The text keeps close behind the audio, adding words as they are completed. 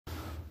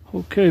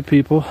Okay,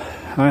 people,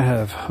 I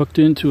have hooked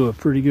into a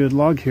pretty good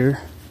log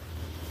here.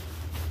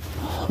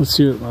 Let's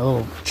see what my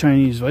little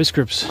Chinese vice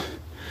grips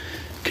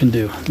can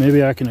do.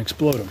 Maybe I can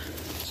explode them.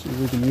 See if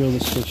we can reel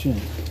this switch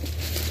in.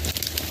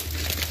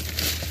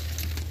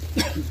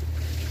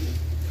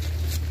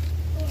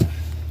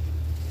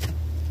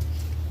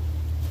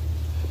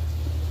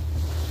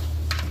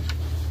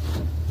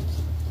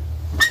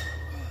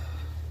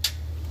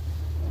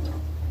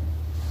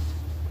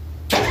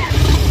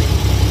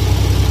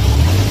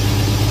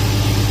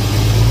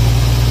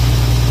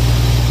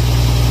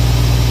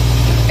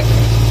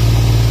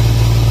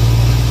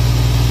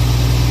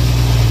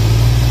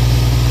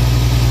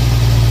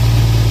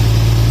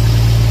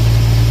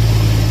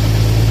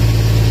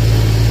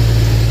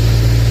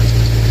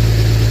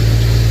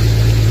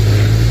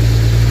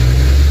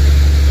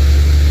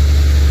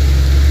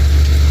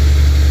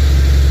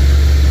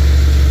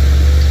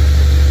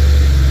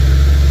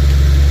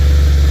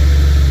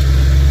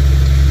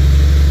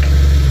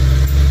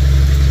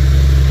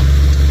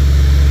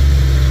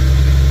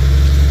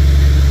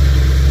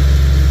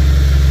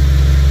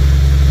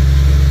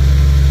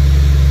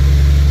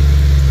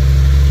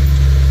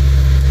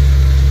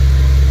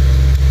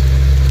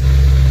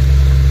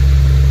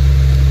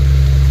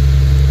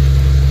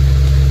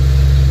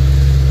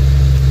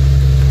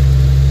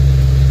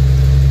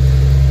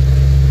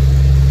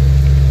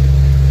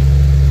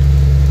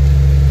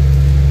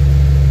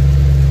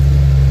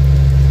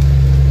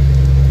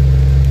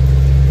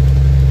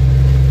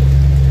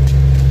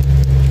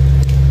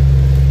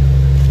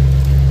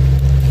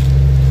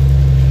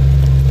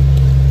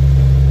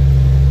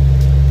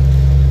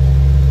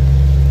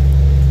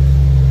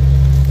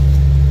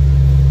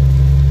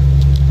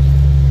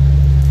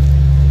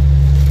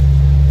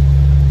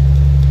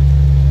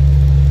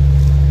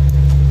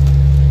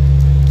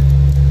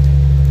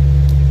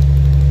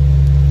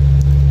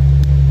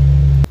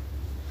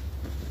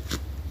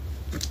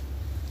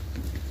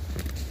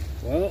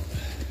 Well,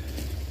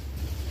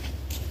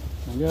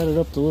 I got it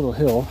up the little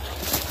hill.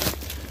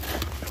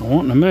 I'm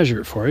wanting to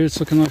measure it for you. It's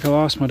looking like I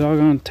lost my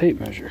doggone tape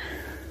measure.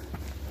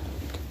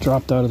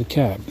 Dropped out of the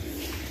cab.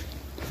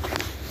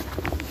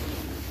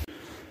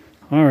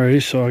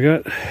 Alrighty, so I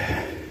got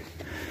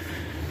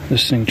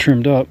this thing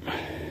trimmed up.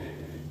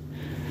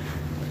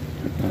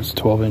 That's a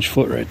 12-inch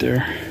foot right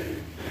there.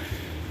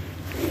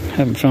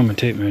 Haven't found my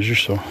tape measure,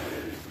 so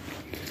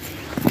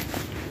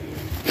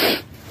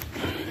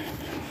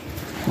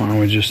why don't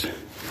we just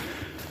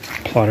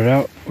plot it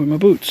out with my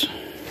boots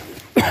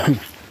and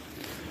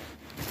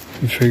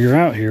figure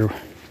out here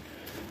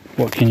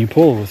what can you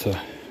pull with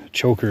a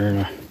choker and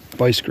a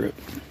vice grip.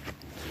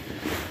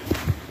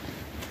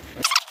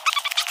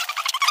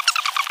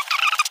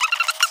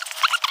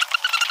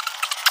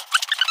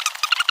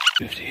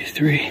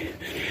 $53,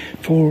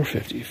 $4,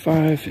 $55,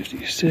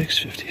 $56,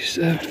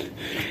 $57,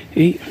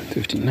 $8,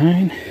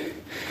 $59.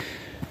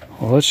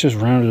 Well, let's just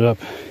round it up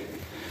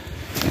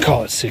and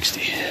call it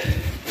 60.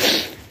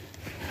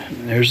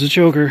 And there's the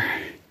choker.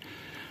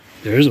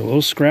 There's a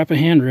little scrap of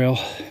handrail,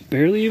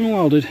 barely even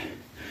welded.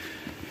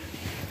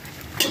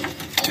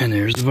 And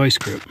there's the vice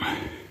grip.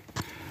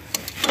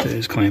 That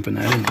is clamping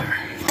that in there.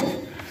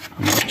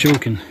 I'm not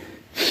joking.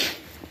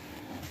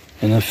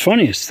 And the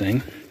funniest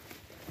thing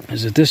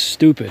is that this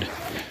stupid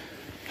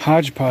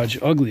hodgepodge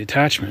ugly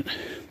attachment,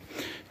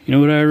 you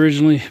know what I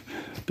originally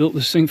built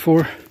this thing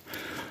for?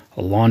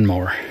 A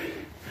lawnmower.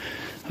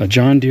 A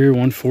John Deere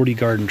 140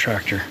 garden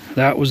tractor.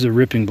 That was the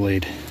ripping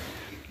blade.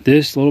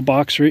 This little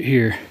box right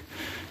here,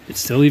 it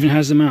still even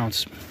has the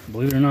mounts.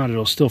 Believe it or not,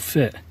 it'll still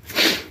fit.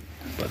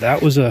 But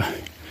that was a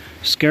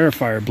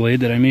Scarifier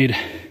blade that I made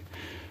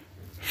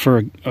for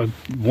a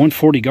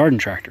 140 garden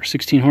tractor,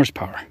 16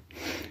 horsepower.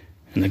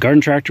 And the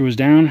garden tractor was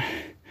down,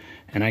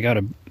 and I got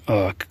a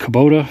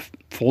Kubota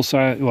full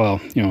size,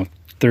 well, you know,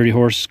 30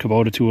 horse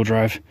Kubota 2-wheel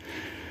drive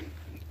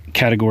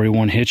category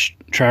 1 hitch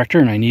tractor,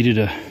 and I needed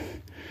to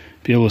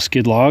be able to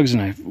skid logs,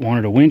 and I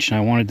wanted a winch, and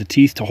I wanted the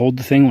teeth to hold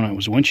the thing when I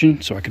was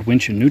winching so I could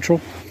winch in neutral,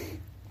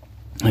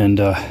 and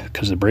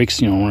because the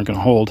brakes, you know, weren't going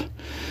to hold.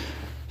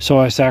 So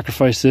I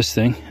sacrificed this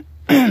thing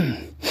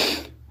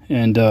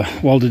and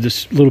welded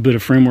this little bit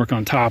of framework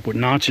on top with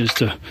notches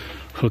to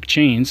hook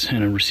chains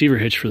and a receiver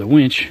hitch for the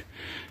winch.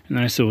 And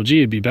then I said, well, gee,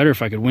 it'd be better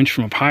if I could winch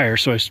from up higher.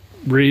 So I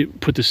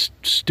put this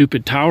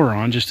stupid tower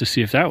on just to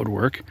see if that would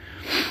work.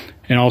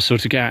 And also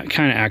to kind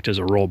of act as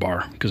a roll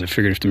bar, because I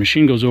figured if the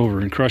machine goes over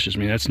and crushes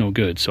me, that's no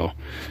good. So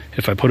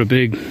if I put a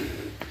big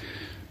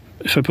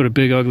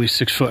ugly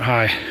 6-foot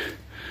high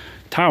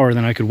tower,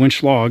 then I could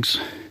winch logs,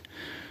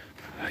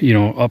 you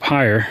know, up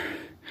higher.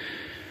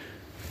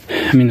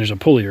 I mean, there's a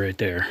pulley right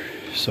there,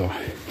 so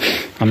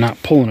I'm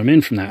not pulling them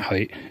in from that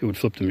height. It would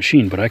flip the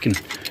machine, but I can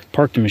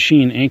park the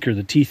machine, anchor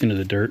the teeth into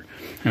the dirt,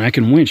 and I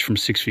can winch from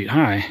 6 feet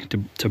high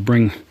to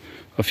bring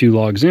a few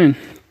logs in.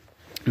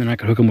 And then I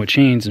could hook them with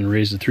chains and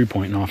raise the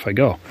 3-point, and off I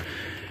go.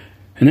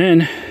 And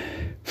then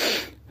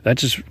that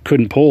just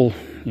couldn't pull,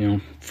 you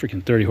know,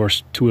 freaking 30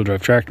 horse 2-wheel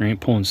drive tractor ain't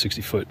pulling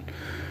 60-foot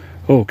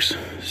oaks.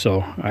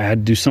 So I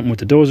had to do something with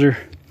the Dozer.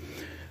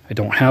 I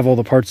don't have all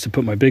the parts to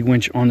put my big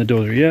winch on the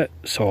Dozer yet,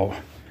 so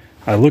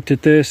I looked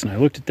at this and I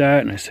looked at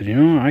that and I said, you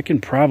know, I can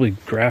probably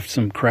graft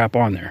some crap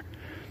on there.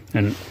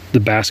 And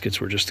the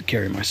baskets were just to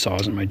carry my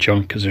saws and my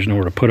junk because there's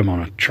nowhere to put them on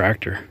a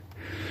tractor.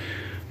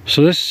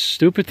 So this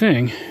stupid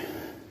thing,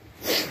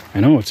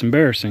 I know it's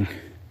embarrassing.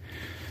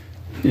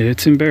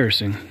 It's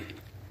embarrassing.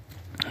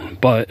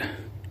 But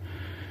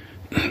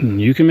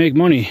you can make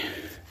money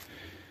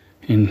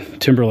in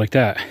timber like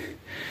that.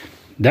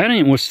 That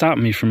ain't what's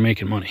stopping me from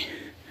making money.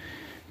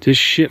 This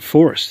shit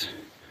forest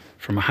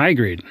from a high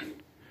grade,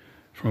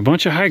 from a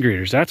bunch of high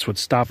graders, that's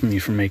what's stopping me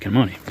from making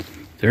money.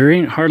 There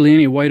ain't hardly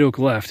any white oak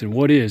left, and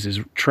what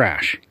is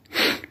trash.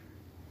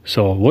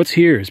 So what's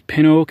here is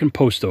pin oak and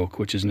post oak,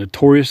 which is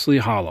notoriously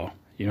hollow.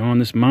 You know, on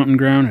this mountain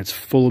ground, it's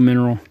full of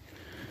mineral,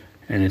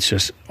 and it's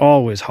just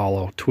always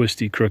hollow,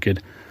 twisty,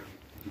 crooked.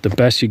 The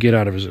best you get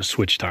out of it is a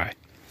switch tie.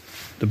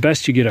 The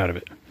best you get out of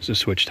it is a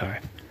switch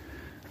tie.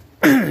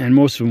 And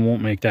most of them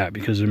won't make that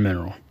because they're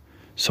mineral.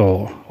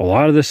 So a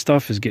lot of this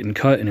stuff is getting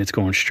cut and it's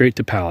going straight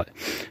to pallet.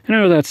 And I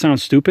know that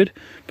sounds stupid,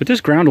 but this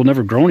ground will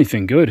never grow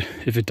anything good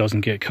if it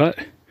doesn't get cut.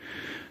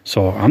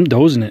 So I'm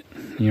dozing it.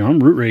 You know, I'm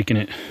root raking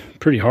it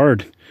pretty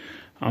hard.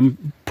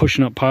 I'm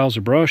pushing up piles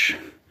of brush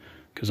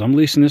because I'm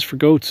leasing this for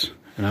goats.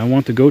 And I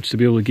want the goats to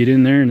be able to get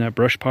in there in that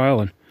brush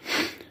pile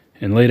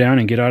and lay down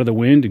and get out of the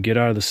wind and get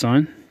out of the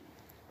sun.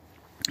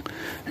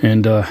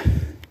 And,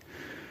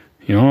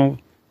 you know, I'll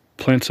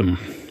plant some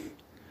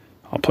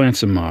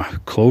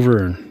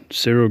clover and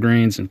cereal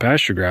grains and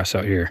pasture grass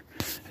out here.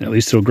 And at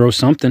least it'll grow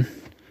something.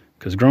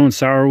 Because growing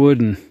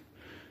sourwood and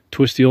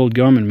twisty old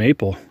gum and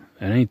maple,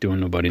 that ain't doing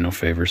nobody no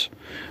favors.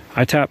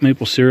 I tap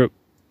maple syrup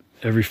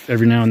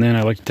every now and then.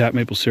 I like to tap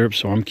maple syrup,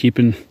 so I'm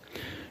keeping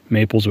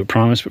maples with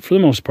promise. But for the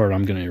most part,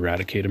 I'm going to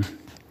eradicate them.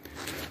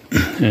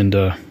 And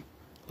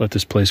let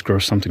this place grow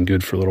something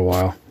good for a little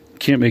while.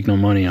 Can't make no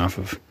money off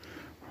of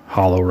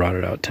hollow,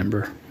 rotted out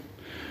timber.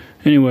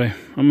 Anyway,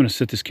 I'm going to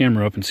set this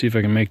camera up and see if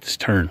I can make this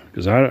turn.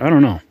 Because I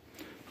don't know.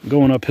 I'm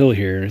going uphill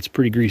here and it's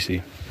pretty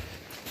greasy.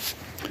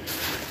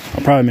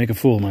 I'll probably make a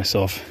fool of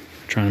myself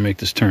trying to make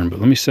this turn. But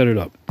let me set it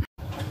up.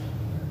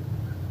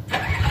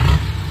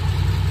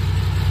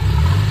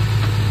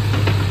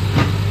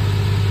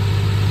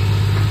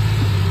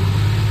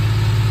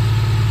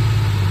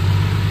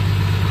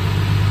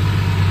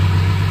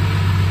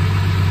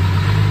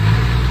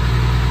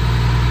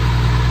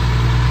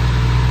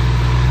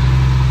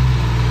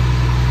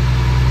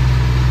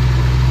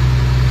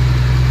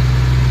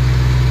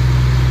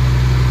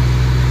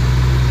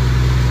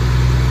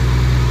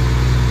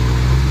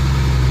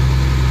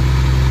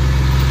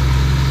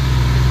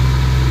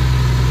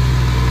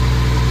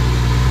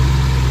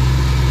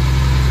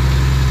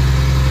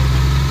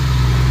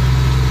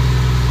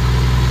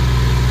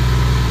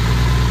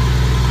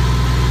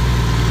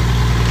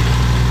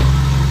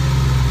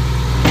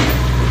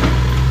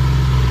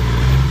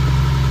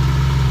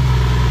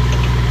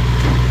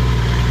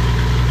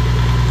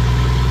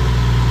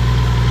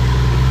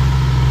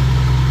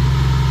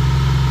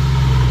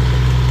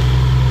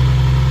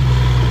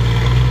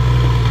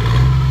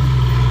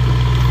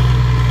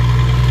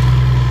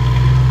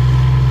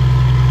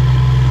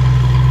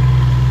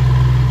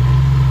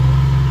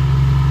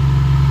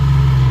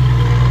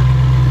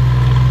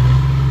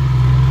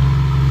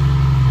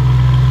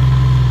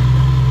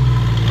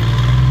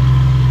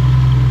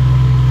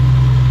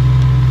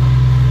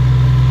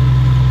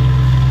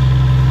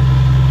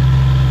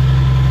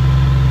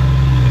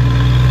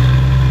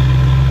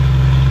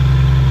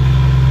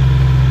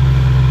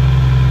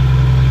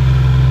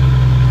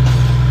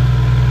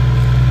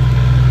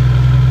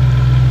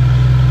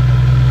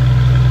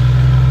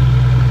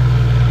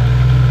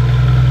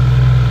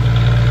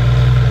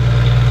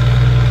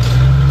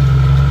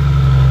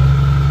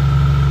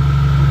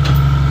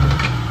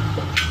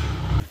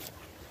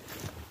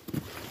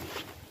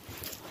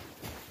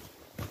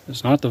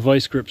 It's not the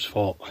vice grip's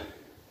fault.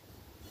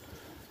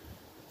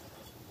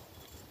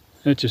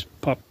 It just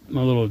popped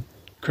my little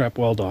crap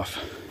weld off.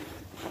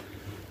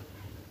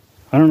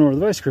 I don't know where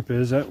the vice grip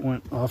is. That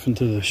went off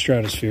into the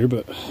stratosphere,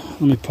 but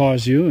let me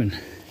pause you and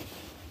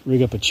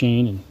rig up a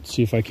chain and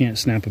see if I can't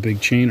snap a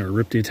big chain or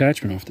rip the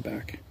attachment off the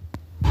back.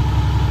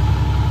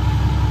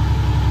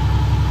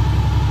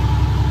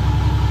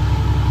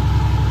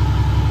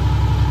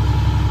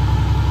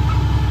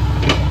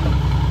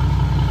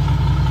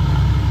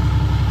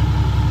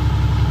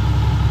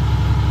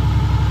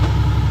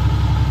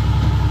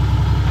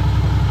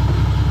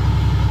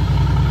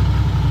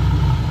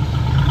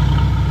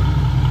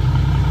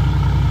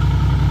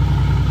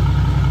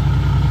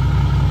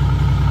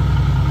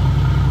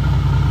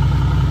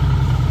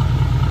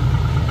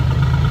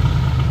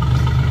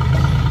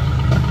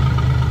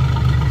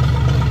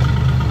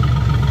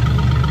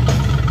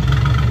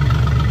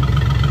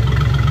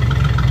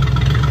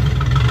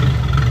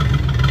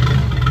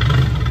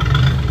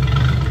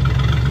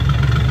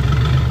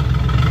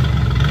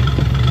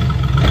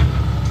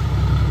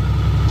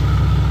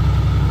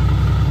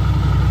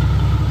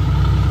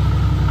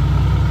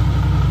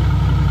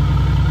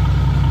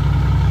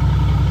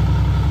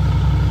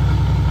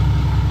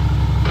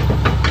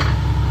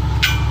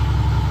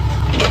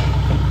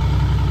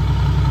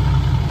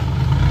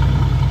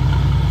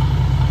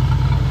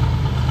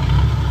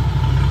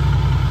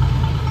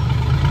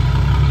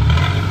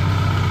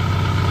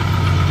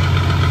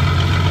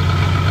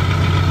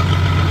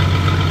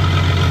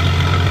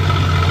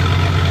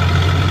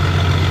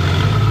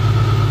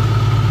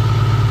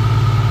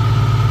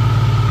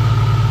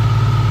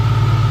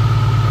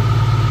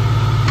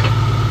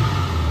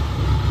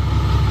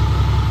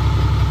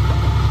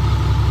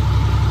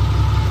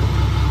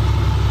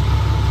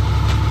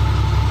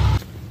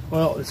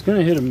 Well, it's going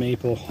to hit a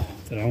maple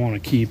that I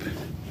want to keep.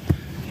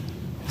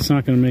 It's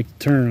not going to make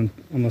the turn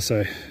unless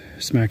I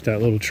smack that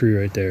little tree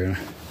right there.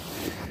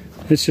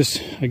 It's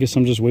just, I guess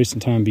I'm just wasting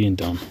time being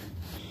dumb.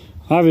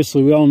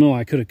 Obviously, we all know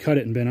I could have cut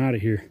it and been out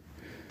of here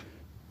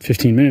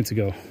 15 minutes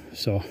ago.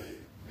 So,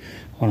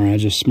 why don't I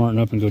just smarten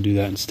up and go do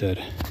that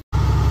instead?